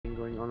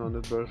on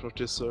the birth of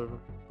this server.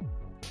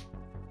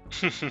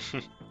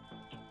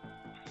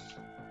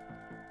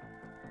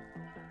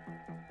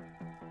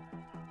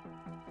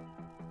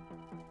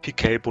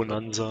 PK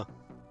Bonanza.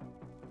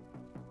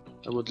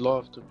 I would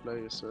love to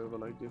play a server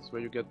like this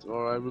where you get,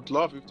 or I would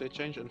love if they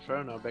change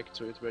Inferno back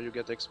to it where you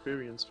get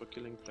experience for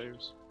killing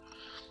players.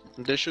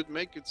 And they should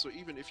make it so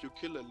even if you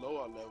kill a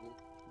lower level,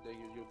 then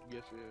you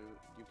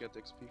get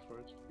XP for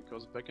it.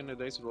 Because back in the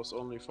days it was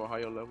only for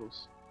higher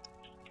levels.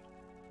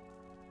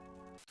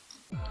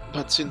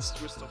 But since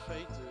Twist of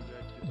Fate,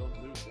 like, you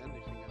don't lose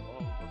anything at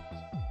all. But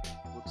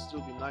it would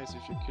still be nice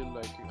if you kill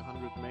like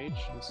 100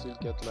 mage and still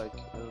get like,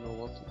 I don't know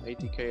what,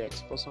 80k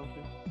exp or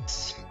something.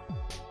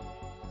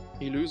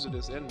 He loses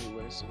this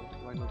anyway, so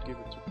why not give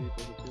it to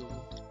people who kill him?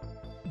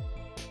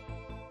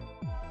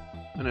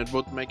 And it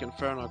would make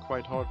Inferno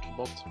quite hard to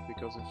bot,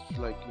 because if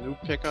like new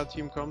P.E.K.K.A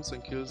team comes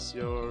and kills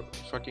your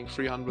fucking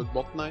 300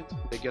 bot knight,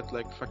 they get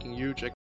like fucking huge